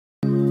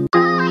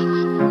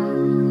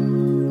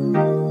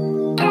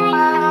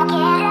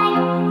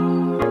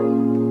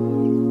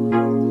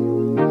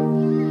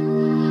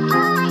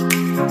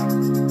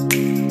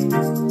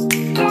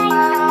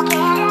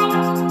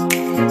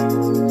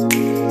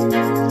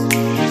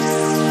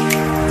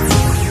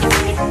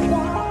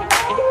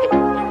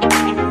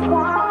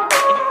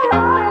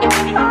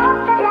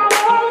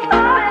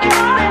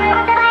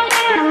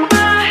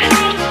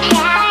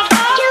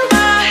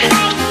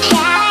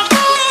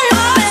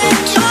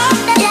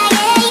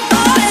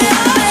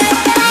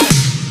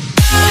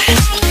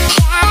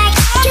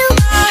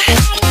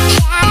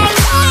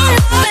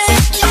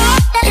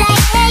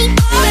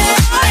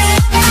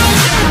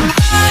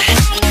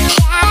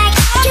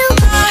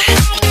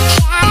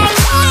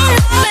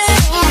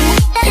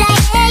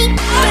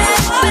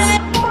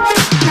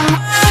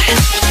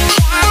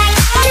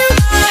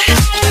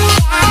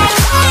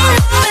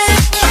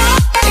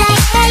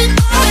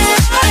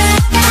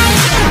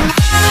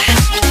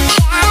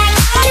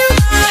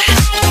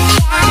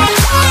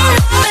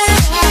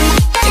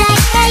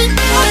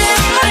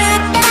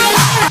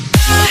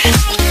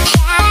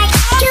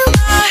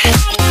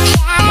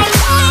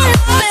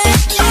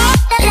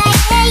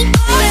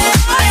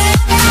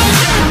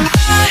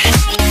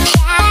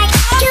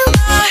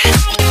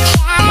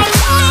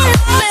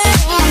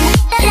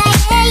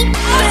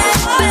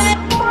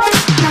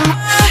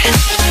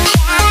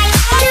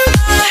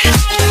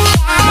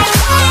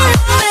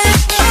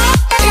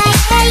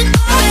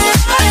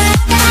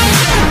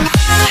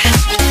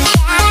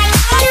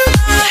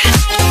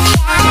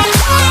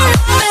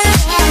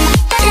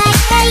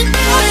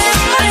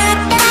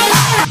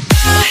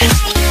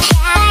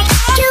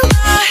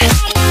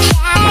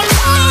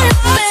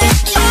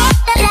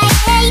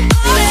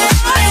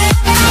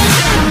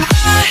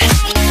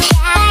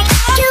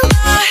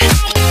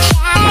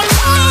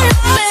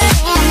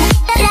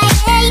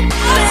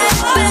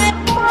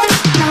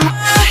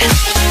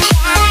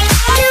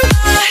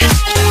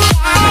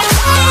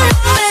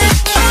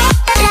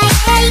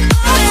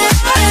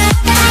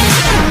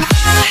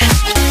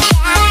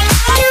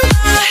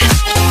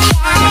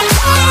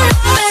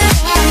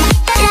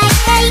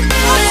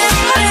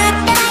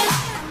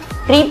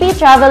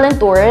Travel and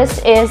Tours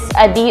is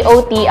a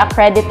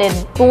DOT-accredited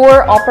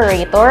tour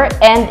operator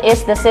and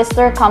is the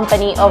sister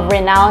company of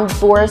renowned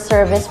tour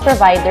service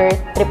provider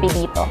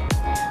Trippy.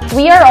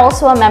 We are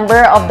also a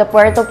member of the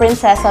Puerto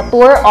PRICESA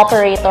Tour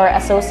Operator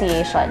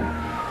Association.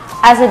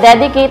 As a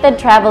dedicated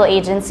travel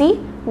agency,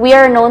 we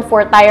are known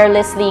for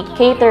tirelessly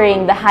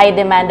catering the high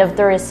demand of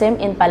tourism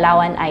in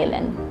Palawan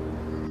Island.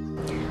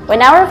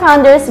 When our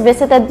founders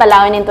visited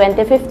Palawan in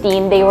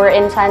 2015, they were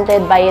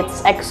enchanted by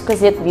its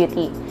exquisite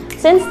beauty.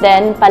 Since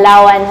then,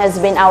 Palawan has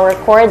been our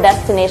core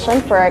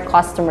destination for our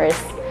customers.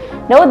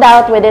 No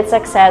doubt with its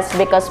success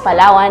because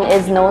Palawan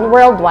is known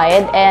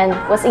worldwide and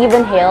was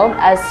even hailed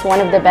as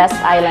one of the best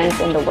islands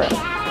in the world.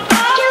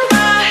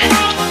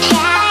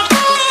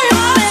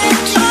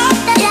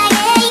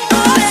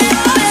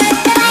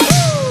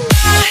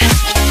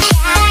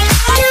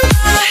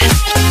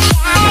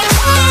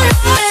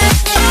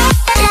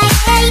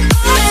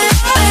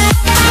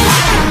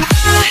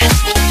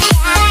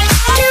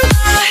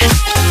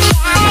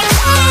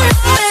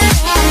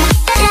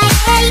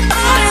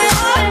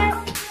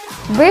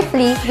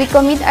 Briefly, we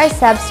commit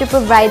ourselves to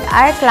provide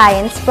our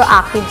clients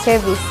proactive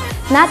service.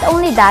 Not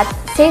only that,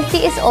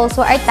 safety is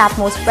also our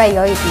topmost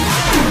priority.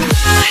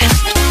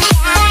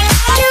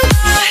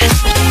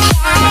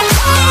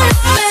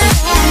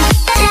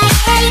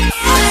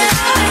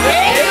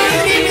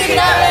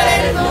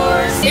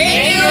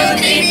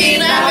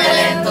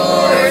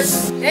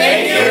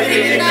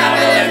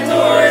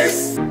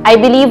 I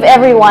believe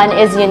everyone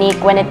is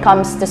unique when it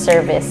comes to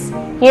service.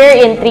 Here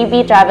in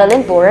Trippy Travel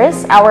and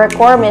Tours, our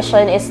core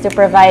mission is to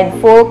provide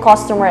full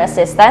customer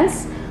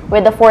assistance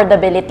with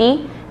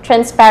affordability,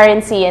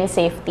 transparency, and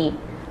safety.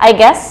 I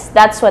guess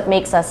that's what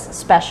makes us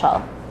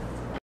special.